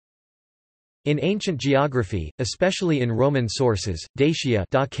In ancient geography, especially in Roman sources, Dacia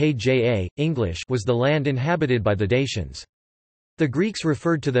English was the land inhabited by the Dacians. The Greeks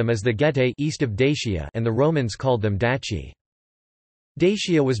referred to them as the Getae east of Dacia and the Romans called them Daci.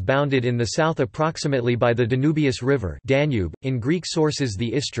 Dacia was bounded in the south approximately by the Danubius River Danube, in Greek sources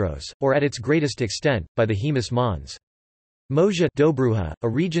the Istros, or at its greatest extent, by the Haemus Mons. Moesia Dobruja, a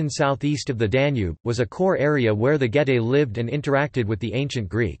region southeast of the Danube, was a core area where the Getae lived and interacted with the ancient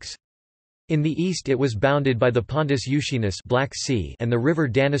Greeks. In the east it was bounded by the Pontus Euxinus Black Sea and the river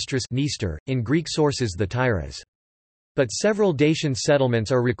Danistris Dniester, in Greek sources the Tyras. But several Dacian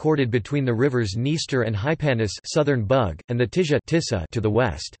settlements are recorded between the rivers Dniester and Hypanis southern Bug, and the Tisa to the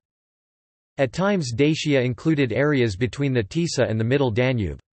west. At times Dacia included areas between the Tisa and the Middle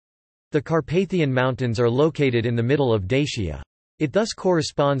Danube. The Carpathian Mountains are located in the middle of Dacia. It thus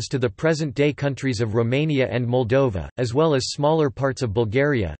corresponds to the present-day countries of Romania and Moldova, as well as smaller parts of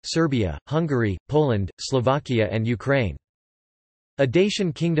Bulgaria, Serbia, Hungary, Poland, Slovakia and Ukraine. A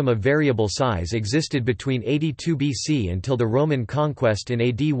Dacian kingdom of variable size existed between 82 BC until the Roman conquest in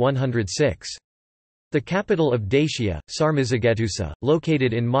AD 106. The capital of Dacia, Sarmizegetusa,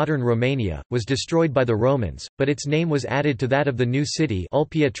 located in modern Romania, was destroyed by the Romans, but its name was added to that of the new city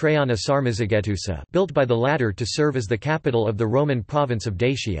Ulpia Traiana Sarmizegetusa, built by the latter to serve as the capital of the Roman province of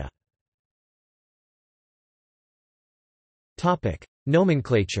Dacia.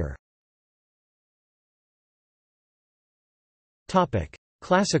 Nomenclature.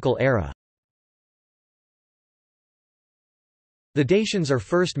 Classical era. The Dacians are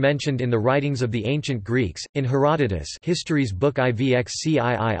first mentioned in the writings of the ancient Greeks, in Herodotus History's Book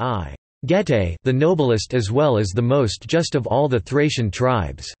Ivxiii, Getae, the noblest as well as the most just of all the Thracian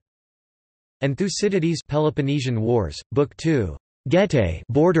tribes, and Thucydides Peloponnesian Wars, Book 2, Getae,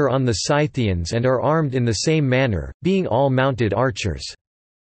 border on the Scythians and are armed in the same manner, being all mounted archers.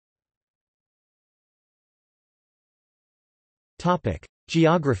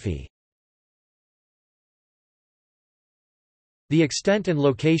 Geography. The extent and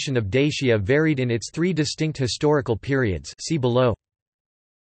location of Dacia varied in its three distinct historical periods. See below.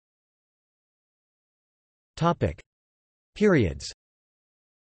 Periods.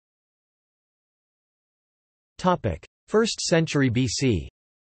 1st century BC.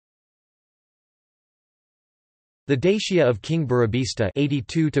 The Dacia of King Burebista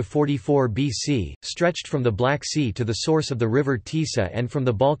 82 to 44 BC stretched from the Black Sea to the source of the river Tisa and from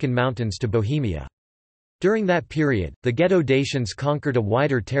the Balkan Mountains to Bohemia. During that period, the Ghetto-Dacians conquered a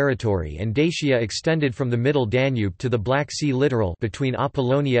wider territory and Dacia extended from the Middle Danube to the Black Sea littoral between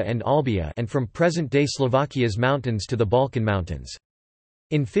Apollonia and Olbia and from present-day Slovakia's mountains to the Balkan Mountains.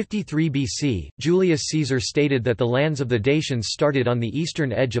 In 53 BC, Julius Caesar stated that the lands of the Dacians started on the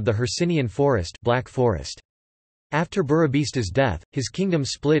eastern edge of the Hercynian Forest, Black Forest. After Burebista's death, his kingdom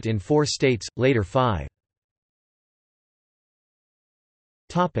split in 4 states, later 5.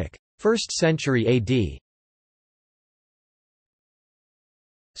 1st century AD.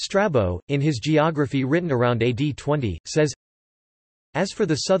 Strabo, in his geography written around AD 20, says, "As for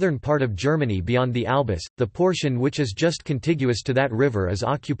the southern part of Germany beyond the Albis, the portion which is just contiguous to that river is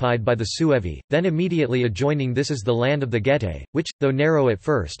occupied by the Suevi, then immediately adjoining this is the land of the Getae, which, though narrow at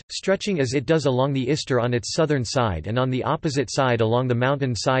first, stretching as it does along the Ister on its southern side and on the opposite side along the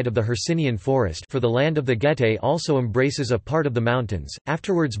mountain side of the Hercynian forest, for the land of the Getae also embraces a part of the mountains,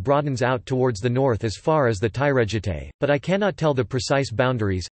 afterwards broadens out towards the north as far as the Tyrrhegetae, but I cannot tell the precise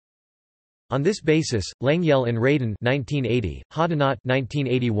boundaries." On this basis, Lengyel and Radin 1980, Hoddinott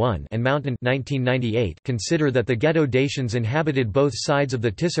 1981, and Mountain 1998 consider that the Ghetto-Dacians inhabited both sides of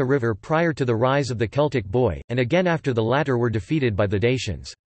the Tisa River prior to the rise of the Celtic boy, and again after the latter were defeated by the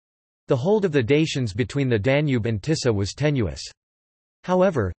Dacians. The hold of the Dacians between the Danube and Tisa was tenuous.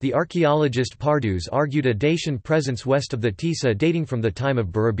 However, the archaeologist Pardus argued a Dacian presence west of the Tisa dating from the time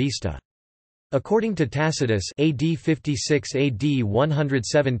of Burebista. According to Tacitus AD 56 AD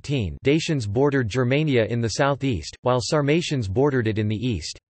 117 Dacians bordered Germania in the southeast, while Sarmatians bordered it in the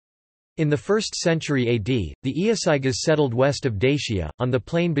east. In the 1st century AD, the Iazyges settled west of Dacia, on the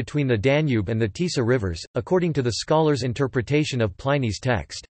plain between the Danube and the Tisa rivers, according to the scholar's interpretation of Pliny's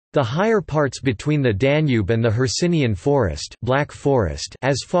text. The higher parts between the Danube and the Hercynian Forest, Black Forest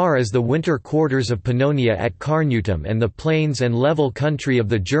as far as the winter quarters of Pannonia at Carnuntum and the plains and level country of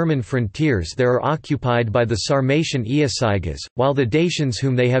the German frontiers there are occupied by the Sarmatian Iazyges, while the Dacians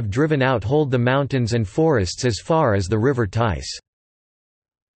whom they have driven out hold the mountains and forests as far as the river Theiss.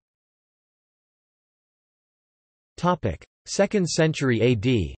 2nd century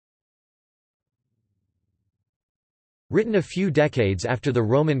AD. Written a few decades after the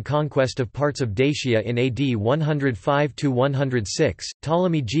Roman conquest of parts of Dacia in AD 105–106,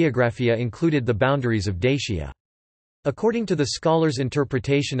 Ptolemy Geographia included the boundaries of Dacia. According to the scholar's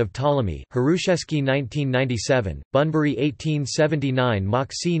interpretation of Ptolemy, Hrushevsky 1997, Bunbury 1879,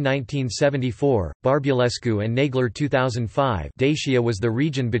 Moxie 1974, Barbulescu and Nagler 2005, Dacia was the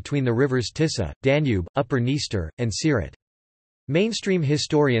region between the rivers Tisa, Danube, Upper Dniester, and Siret. Mainstream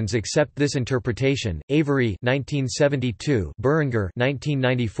historians accept this interpretation. Avery 1972, Beringer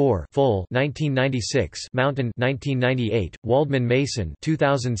 1994, Foll 1996, Mountain 1998, Waldman Mason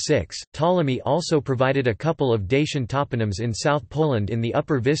 2006. Ptolemy also provided a couple of Dacian toponyms in South Poland in the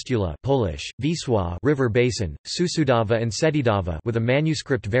Upper Vistula (Polish: Wisła) river basin, Susudava and Sedidava, with a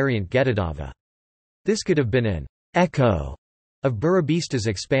manuscript variant Gedidava. This could have been an echo of Burebista's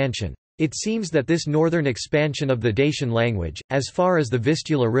expansion. It seems that this northern expansion of the Dacian language, as far as the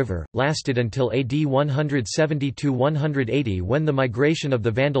Vistula River, lasted until AD 170–180 when the migration of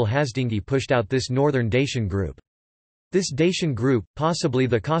the Vandal Hasdingi pushed out this northern Dacian group. This Dacian group, possibly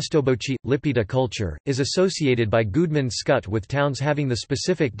the Kostoboci, Lipita culture, is associated by Gudmund Skut with towns having the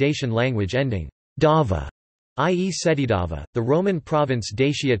specific Dacian language ending dava, i.e. Sedidava. The Roman province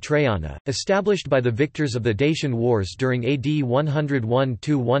Dacia Traiana, established by the victors of the Dacian Wars during AD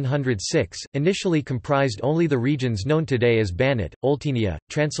 101–106, initially comprised only the regions known today as Banat, Oltenia,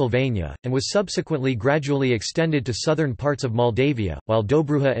 Transylvania, and was subsequently gradually extended to southern parts of Moldavia, while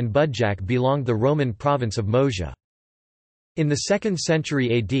Dobruja and Budjak belonged the Roman province of Moesia. In the 2nd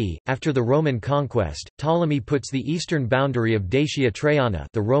century AD, after the Roman conquest, Ptolemy puts the eastern boundary of Dacia Traiana,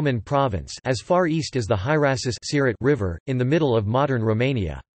 the Roman province, as far east as the Hyrasis River, in the middle of modern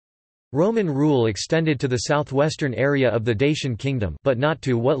Romania. Roman rule extended to the southwestern area of the Dacian kingdom, but not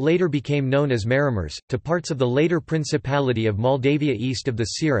to what later became known as Marimers, to parts of the later Principality of Moldavia east of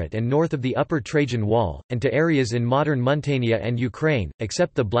the Siret and north of the Upper Trajan Wall, and to areas in modern Muntania and Ukraine,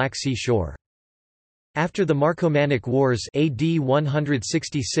 except the Black Sea shore. After the Marcomannic Wars AD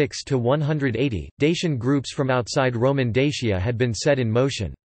 166–180, Dacian groups from outside Roman Dacia had been set in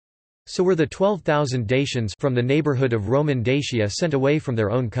motion. So were the 12,000 Dacians from the neighborhood of Roman Dacia sent away from their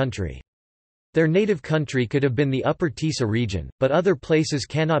own country. Their native country could have been the Upper Tisa region, but other places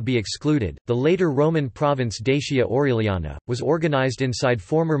cannot be excluded. The later Roman province Dacia Aureliana was organized inside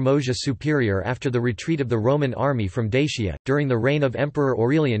former Moesia Superior after the retreat of the Roman army from Dacia, during the reign of Emperor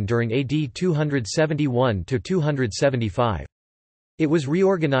Aurelian during AD 271–275. It was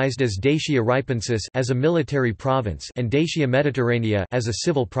reorganized as Dacia Ripensis as a military province and Dacia Mediterranea as a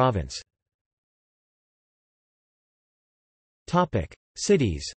civil province. Topic: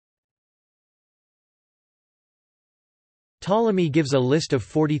 Cities. Ptolemy gives a list of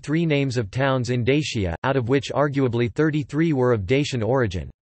 43 names of towns in Dacia, out of which arguably 33 were of Dacian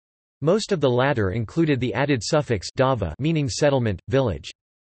origin. Most of the latter included the added suffix dava, meaning settlement, village.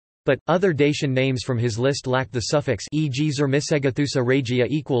 But other Dacian names from his list lacked the suffix, e.g. Zermisegathusa Regia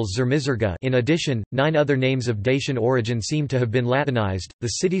equals Zermizerga. In addition, 9 other names of Dacian origin seem to have been Latinized. The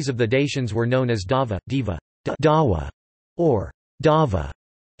cities of the Dacians were known as Dava, Diva, Dawa, or Dava,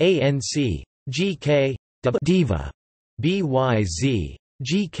 Anc, Gk, Diva, Byz,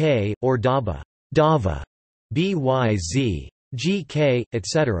 Gk, or Daba, Dava, Byz, Gk,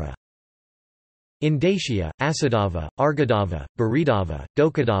 etc. In Dacia, Asadava, Argadava, Beridava,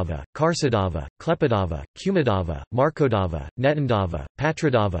 Dokadava, Karsadava, Klepidava, Kumidava, Markodava, Netandava,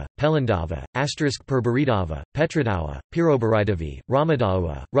 Patradava, Pelandava, *Perberidava, Petradawa, Pirobaridavi,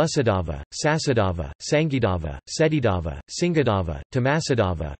 Ramadawa, Rusadava, Sasadava, Sangidava, Sedidava, Singadava,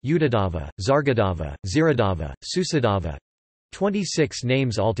 Tamasadava, Udadava, Zargadava, Ziradava, Susadava. 26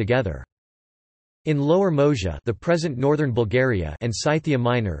 names altogether. In Lower Moesia, the present northern Bulgaria, and Scythia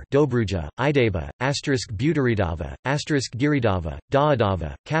Minor, Dobruja, Idaba, *Buteridava, *Giridava,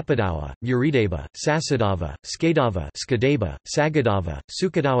 Daadava, Kapadawa, Muridaba, Sasadava, Skadava, Skadaba, Sagadava,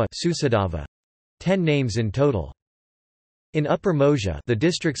 Sukadawa, Susadava. 10 names in total. In Upper Moesia, the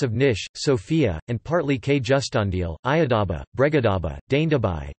districts of Nish, Sofia, and partly Justandil, Iadaba, Bregadaba,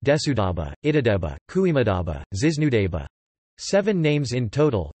 Daindabai, Desudaba, Idadeba, Kuimadaba, Ziznudaba. 7 names in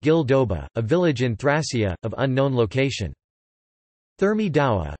total. Gil-Doba, a village in Thracia, of unknown location. Thermi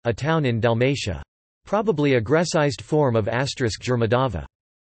Dawa, a town in Dalmatia. Probably a Grecized form of *Germadava.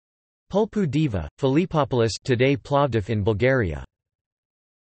 Pulpu Diva, Philippopolis, today Plovdiv in Bulgaria.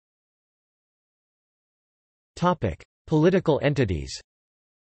 Topic: Political entities.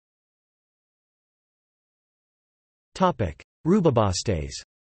 Topic: Rubabastes.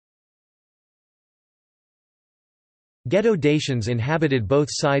 Ghetto Dacians inhabited both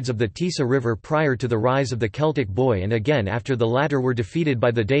sides of the Tisa River prior to the rise of the Celtic boy and again after the latter were defeated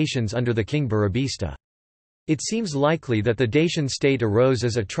by the Dacians under the king Burebista. It seems likely that the Dacian state arose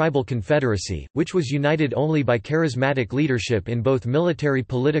as a tribal confederacy, which was united only by charismatic leadership in both military,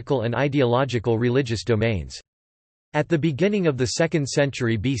 political and ideological religious domains. At the beginning of the 2nd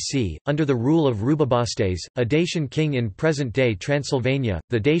century BC, under the rule of Rubabastes, a Dacian king in present-day Transylvania,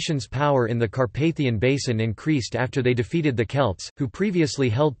 the Dacians' power in the Carpathian Basin increased after they defeated the Celts, who previously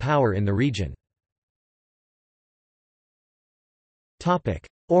held power in the region.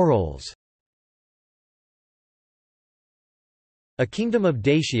 Orols. A kingdom of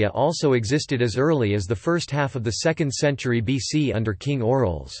Dacia also existed as early as the first half of the 2nd century BC under King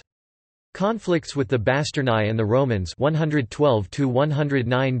Orols. Conflicts with the Bastarnae and the Romans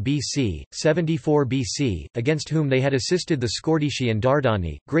 112–109 BC, 74 BC, against whom they had assisted the Scordisci and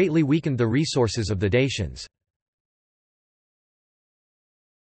Dardani, greatly weakened the resources of the Dacians.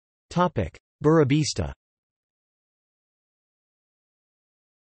 Burebista.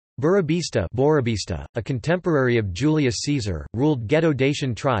 Burebista, a contemporary of Julius Caesar, ruled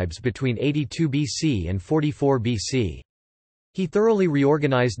Ghetto-Dacian tribes between 82 BC and 44 BC. He thoroughly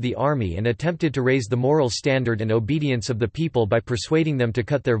reorganized the army and attempted to raise the moral standard and obedience of the people by persuading them to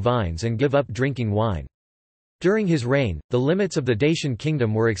cut their vines and give up drinking wine. During his reign, the limits of the Dacian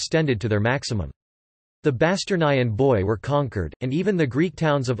kingdom were extended to their maximum. The Bastarnae and Boii were conquered, and even the Greek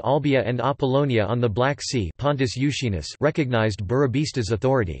towns of Olbia and Apollonia on the Black Sea Pontus Euxinus recognized Burebista's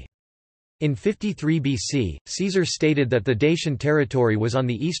authority. In 53 BC, Caesar stated that the Dacian territory was on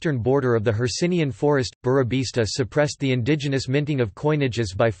the eastern border of the Hercynian forest. Burebista suppressed the indigenous minting of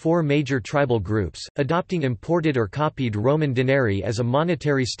coinages by 4 major tribal groups, adopting imported or copied Roman denarii as a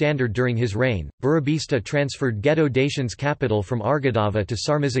monetary standard during his reign. Burebista transferred Ghetto-Dacians' capital from Argidava to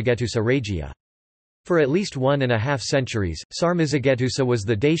Sarmizegetusa Regia. For at least 1.5 centuries, Sarmizegetusa was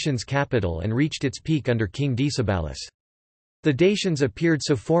the Dacians' capital and reached its peak under King Decebalus. The Dacians appeared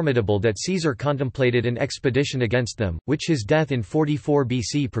so formidable that Caesar contemplated an expedition against them, which his death in 44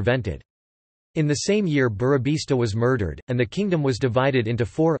 BC prevented. In the same year Burebista was murdered, and the kingdom was divided into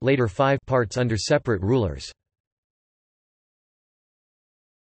 4 later 5 parts under separate rulers.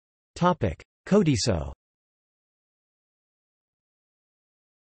 Codiso.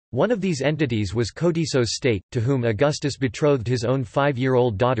 One of these entities was Codiso's state, to whom Augustus betrothed his own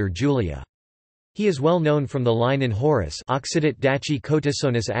 5-year-old daughter Julia. He is well known from the line in Horace Occidit Daci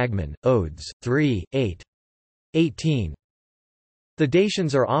Cotisonus Agmen, Odes, 3, 8. 18. The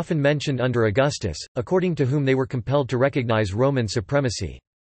Dacians are often mentioned under Augustus, according to whom they were compelled to recognize Roman supremacy.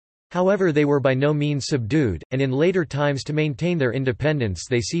 However, they were by no means subdued, and in later times to maintain their independence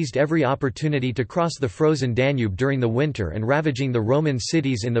they seized every opportunity to cross the frozen Danube during the winter and ravaging the Roman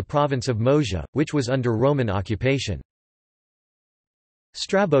cities in the province of Moesia, which was under Roman occupation.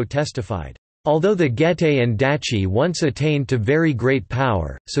 Strabo testified, "Although the Getae and Daci once attained to very great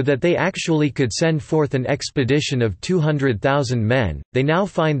power, so that they actually could send forth an expedition of 200,000 men, they now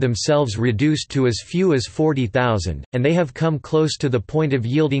find themselves reduced to as few as 40,000, and they have come close to the point of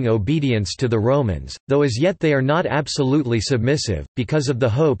yielding obedience to the Romans, though as yet they are not absolutely submissive, because of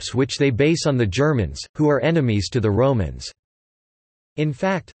the hopes which they base on the Germans, who are enemies to the Romans." In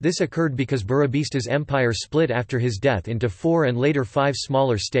fact, this occurred because Burebista's empire split after his death into 4 and later 5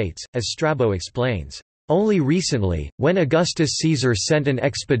 smaller states, as Strabo explains. Only recently, when Augustus Caesar sent an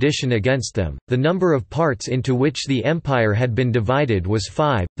expedition against them, the number of parts into which the empire had been divided was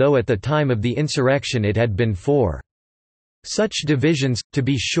 5, though at the time of the insurrection it had been 4. Such divisions, to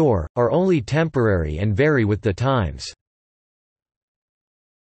be sure, are only temporary and vary with the times.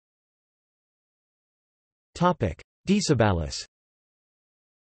 Decebalus.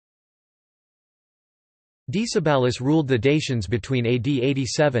 Decebalus ruled the Dacians between AD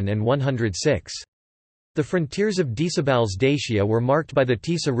 87 and 106. The frontiers of Decebal's Dacia were marked by the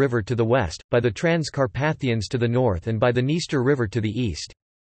Tisa River to the west, by the Trans-Carpathians to the north and by the Dniester River to the east.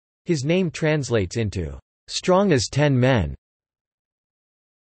 His name translates into, "strong as 10 men".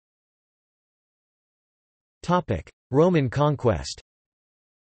 Roman conquest.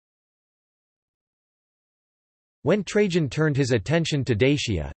 When Trajan turned his attention to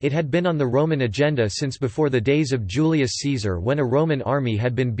Dacia, it had been on the Roman agenda since before the days of Julius Caesar, when a Roman army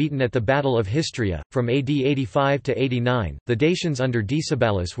had been beaten at the Battle of Histria. From AD 85 to 89, the Dacians under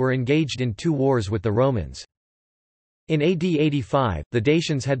Decebalus were engaged in 2 wars with the Romans. In AD 85, the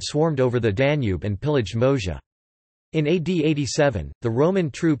Dacians had swarmed over the Danube and pillaged Moesia. In AD 87, the Roman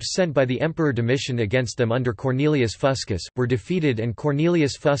troops sent by the Emperor Domitian against them under Cornelius Fuscus, were defeated and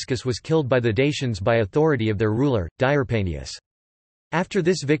Cornelius Fuscus was killed by the Dacians by authority of their ruler, Diarpanius. After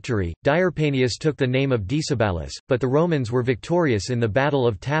this victory, Diarpanius took the name of Decebalus, but the Romans were victorious in the Battle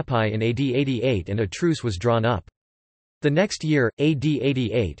of Tapai in AD 88 and a truce was drawn up. The next year, AD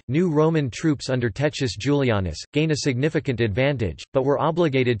 88, new Roman troops under Tetius Julianus, gain a significant advantage, but were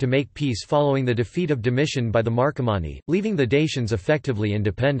obligated to make peace following the defeat of Domitian by the Marcomanni, leaving the Dacians effectively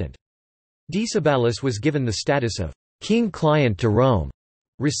independent. Decebalus was given the status of king-client to Rome,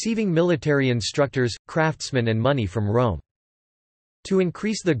 receiving military instructors, craftsmen and money from Rome. To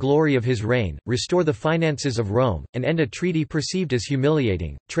increase the glory of his reign, restore the finances of Rome, and end a treaty perceived as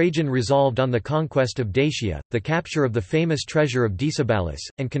humiliating, Trajan resolved on the conquest of Dacia, the capture of the famous treasure of Decebalus,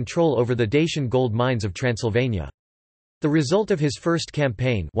 and control over the Dacian gold mines of Transylvania. The result of his first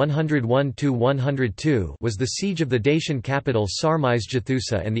campaign 101–102 was the siege of the Dacian capital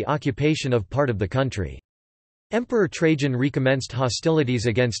Sarmizegetusa and the occupation of part of the country. Emperor Trajan recommenced hostilities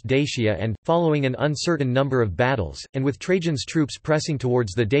against Dacia and, following an uncertain number of battles, and with Trajan's troops pressing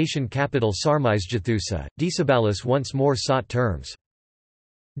towards the Dacian capital Sarmizegetusa, Decebalus once more sought terms.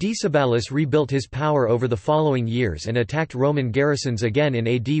 Decebalus rebuilt his power over the following years and attacked Roman garrisons again in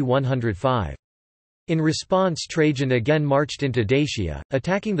AD 105. In response, Trajan again marched into Dacia,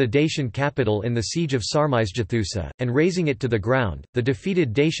 attacking the Dacian capital in the siege of Sarmizegetusa, and razing it to the ground. The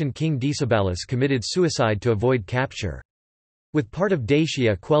defeated Dacian king Decebalus committed suicide to avoid capture. With part of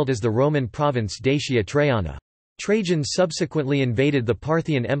Dacia quelled as the Roman province Dacia Traiana. Trajan subsequently invaded the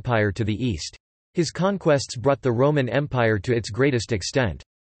Parthian Empire to the east. His conquests brought the Roman Empire to its greatest extent.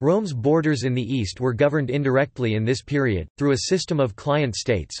 Rome's borders in the east were governed indirectly in this period, through a system of client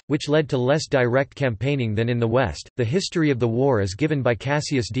states, which led to less direct campaigning than in the west. The history of the war is given by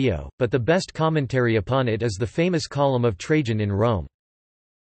Cassius Dio, but the best commentary upon it is the famous column of Trajan in Rome.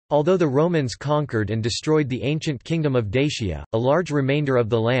 Although the Romans conquered and destroyed the ancient kingdom of Dacia, a large remainder of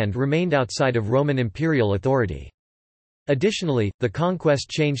the land remained outside of Roman imperial authority. Additionally, the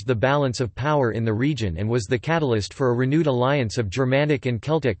conquest changed the balance of power in the region and was the catalyst for a renewed alliance of Germanic and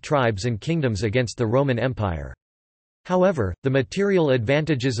Celtic tribes and kingdoms against the Roman Empire. However, the material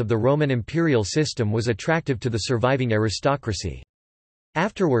advantages of the Roman imperial system was attractive to the surviving aristocracy.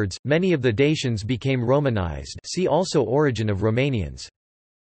 Afterwards, many of the Dacians became Romanized. See also Origin of Romanians.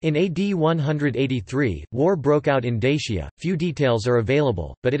 In AD 183, war broke out in Dacia. Few details are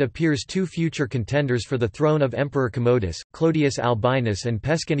available, but it appears two future contenders for the throne of Emperor Commodus, Clodius Albinus and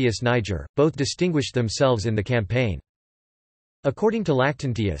Pescennius Niger, both distinguished themselves in the campaign. According to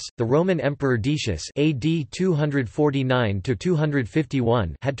Lactantius, the Roman Emperor Decius AD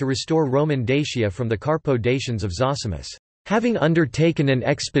 249–251 had to restore Roman Dacia from the Carpo-Dacians of Zosimus, having undertaken an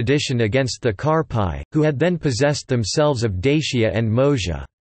expedition against the Carpi, who had then possessed themselves of Dacia and Moesia.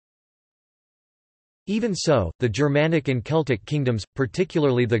 Even so, the Germanic and Celtic kingdoms,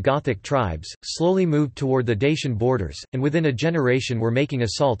 particularly the Gothic tribes, slowly moved toward the Dacian borders, and within a generation were making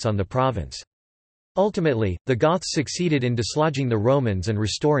assaults on the province. Ultimately, the Goths succeeded in dislodging the Romans and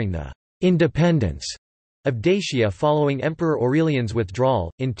restoring the independence of Dacia following Emperor Aurelian's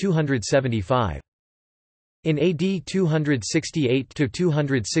withdrawal, in 275. In AD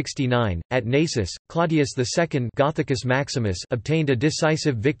 268–269, at Naissus, Claudius II Gothicus Maximus obtained a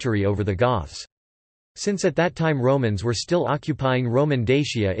decisive victory over the Goths. Since at that time Romans were still occupying Roman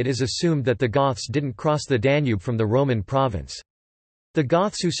Dacia, it is assumed that the Goths didn't cross the Danube from the Roman province. The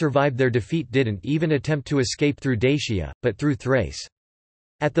Goths who survived their defeat didn't even attempt to escape through Dacia, but through Thrace.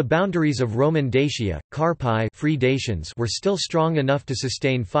 At the boundaries of Roman Dacia, Carpi free Dacians were still strong enough to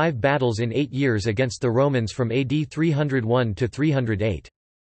sustain 5 battles in 8 years against the Romans from AD 301 to 308.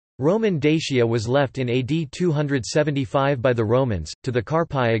 Roman Dacia was left in AD 275 by the Romans, to the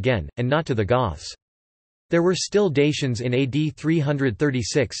Carpi again, and not to the Goths. There were still Dacians in AD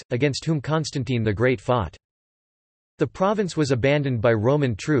 336, against whom Constantine the Great fought. The province was abandoned by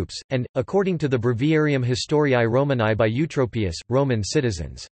Roman troops, and, according to the Breviarium Historiae Romanae by Eutropius, Roman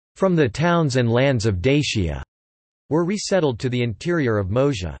citizens, from the towns and lands of Dacia, were resettled to the interior of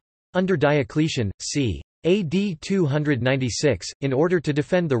Moesia. Under Diocletian, c. AD 296, in order to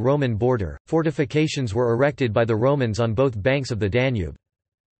defend the Roman border, fortifications were erected by the Romans on both banks of the Danube.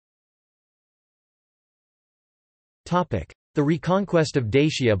 The reconquest of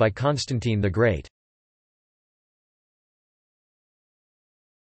Dacia by Constantine the Great.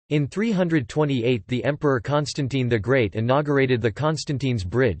 In 328 the Emperor Constantine the Great inaugurated the Constantine's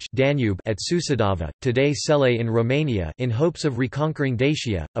Bridge Danube at Suceava, today Celle in Romania, in hopes of reconquering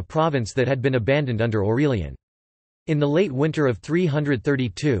Dacia, a province that had been abandoned under Aurelian. In the late winter of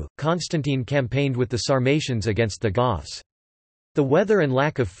 332, Constantine campaigned with the Sarmatians against the Goths. The weather and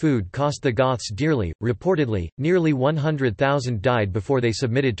lack of food cost the Goths dearly. Reportedly, nearly 100,000 died before they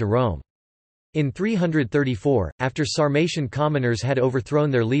submitted to Rome. In 334, after Sarmatian commoners had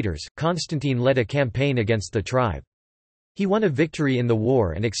overthrown their leaders, Constantine led a campaign against the tribe. He won a victory in the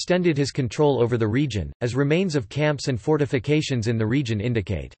war and extended his control over the region, as remains of camps and fortifications in the region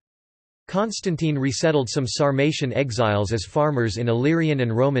indicate. Constantine resettled some Sarmatian exiles as farmers in Illyrian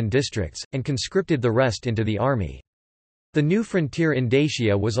and Roman districts, and conscripted the rest into the army. The new frontier in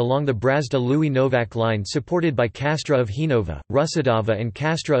Dacia was along the Brazda-Louis Novak line supported by Castra of Hinova, Rusadava and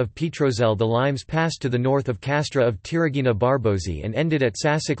Castra of Petrozel. The limes passed to the north of Castra of Tiragina Barbozi and ended at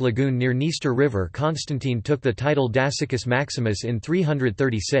Sasic Lagoon near Dniester River. Constantine took the title Dacicus Maximus in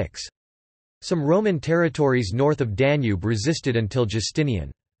 336. Some Roman territories north of Danube resisted until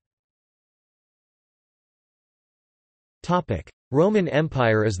Justinian. Roman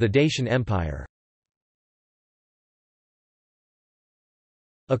Empire as the Dacian Empire.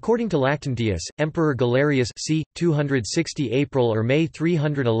 According to Lactantius, Emperor Galerius c. 260 April or May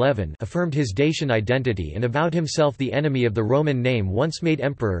 311 affirmed his Dacian identity and avowed himself the enemy of the Roman name once made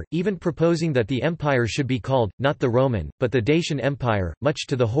emperor, even proposing that the empire should be called, not the Roman, but the Dacian Empire, much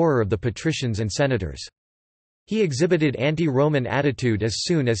to the horror of the patricians and senators. He exhibited anti-Roman attitude as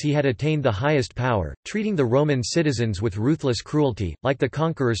soon as he had attained the highest power, treating the Roman citizens with ruthless cruelty, like the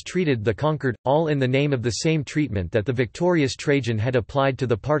conquerors treated the conquered, all in the name of the same treatment that the victorious Trajan had applied to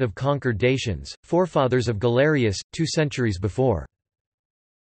the part of conquered Dacians, forefathers of Galerius, 2 centuries before.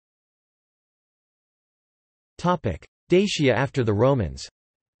 Dacia after the Romans.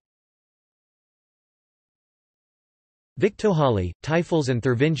 Victohali, Typhals and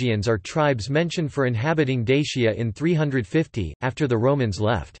Thervingians are tribes mentioned for inhabiting Dacia in 350, after the Romans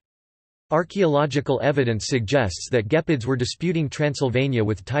left. Archaeological evidence suggests that Gepids were disputing Transylvania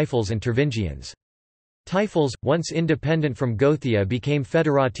with Typhals and Thervingians. Typhals, once independent from Gothia, became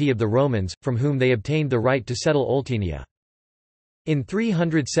federati of the Romans, from whom they obtained the right to settle Oltenia. In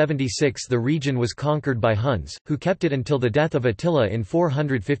 376 the region was conquered by Huns, who kept it until the death of Attila in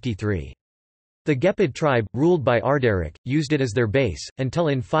 453. The Gepid tribe, ruled by Ardaric, used it as their base, until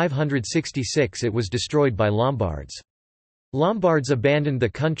in 566 it was destroyed by Lombards. Lombards abandoned the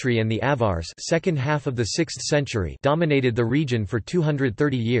country and the Avars, second half of the 6th century, dominated the region for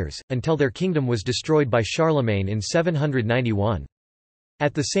 230 years, until their kingdom was destroyed by Charlemagne in 791.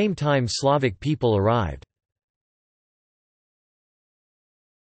 At the same time Slavic people arrived.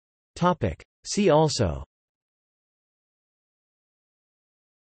 See also: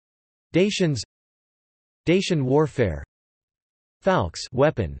 Dacians, Dacian warfare, Falx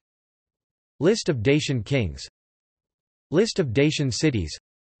weapon, List of Dacian kings, List of Dacian cities,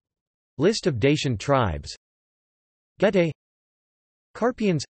 List of Dacian tribes, Getae,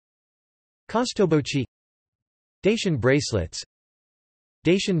 Carpians, Kostoboci, Dacian bracelets,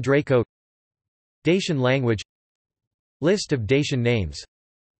 Dacian Draco, Dacian language, List of Dacian names,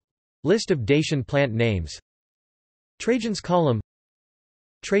 List of Dacian plant names, Trajan's column,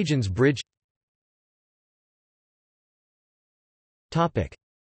 Trajan's bridge.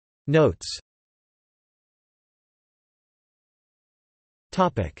 Notes.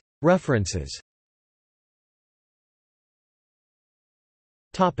 References.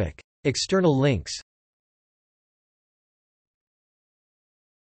 External links.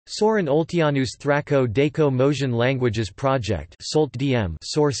 Soren Oltianus Thrako Daco Mosian Languages Project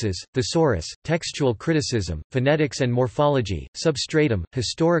Sources, Thesaurus, Textual Criticism, Phonetics and Morphology, Substratum,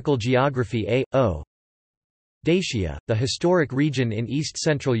 Historical Geography A.O. Dacia, the historic region in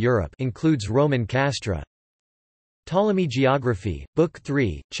east-central Europe, includes Roman Castra. Ptolemy Geography, Book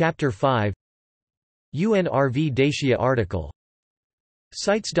 3, Chapter 5. UNRV Dacia article.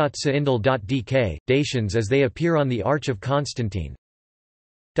 Sites.saindel.dk, Dacians as they appear on the Arch of Constantine.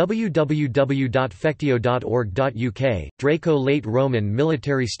 www.fectio.org.uk, Draco Late Roman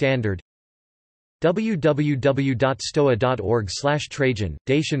Military Standard. www.stoa.org/Trajan,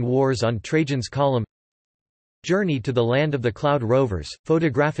 Dacian Wars on Trajan's Column. Journey to the Land of the Cloud Rovers,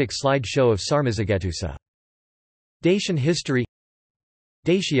 photographic slideshow of Sarmizagetusa. Dacian history.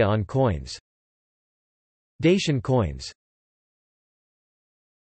 Dacia on coins. Dacian coins.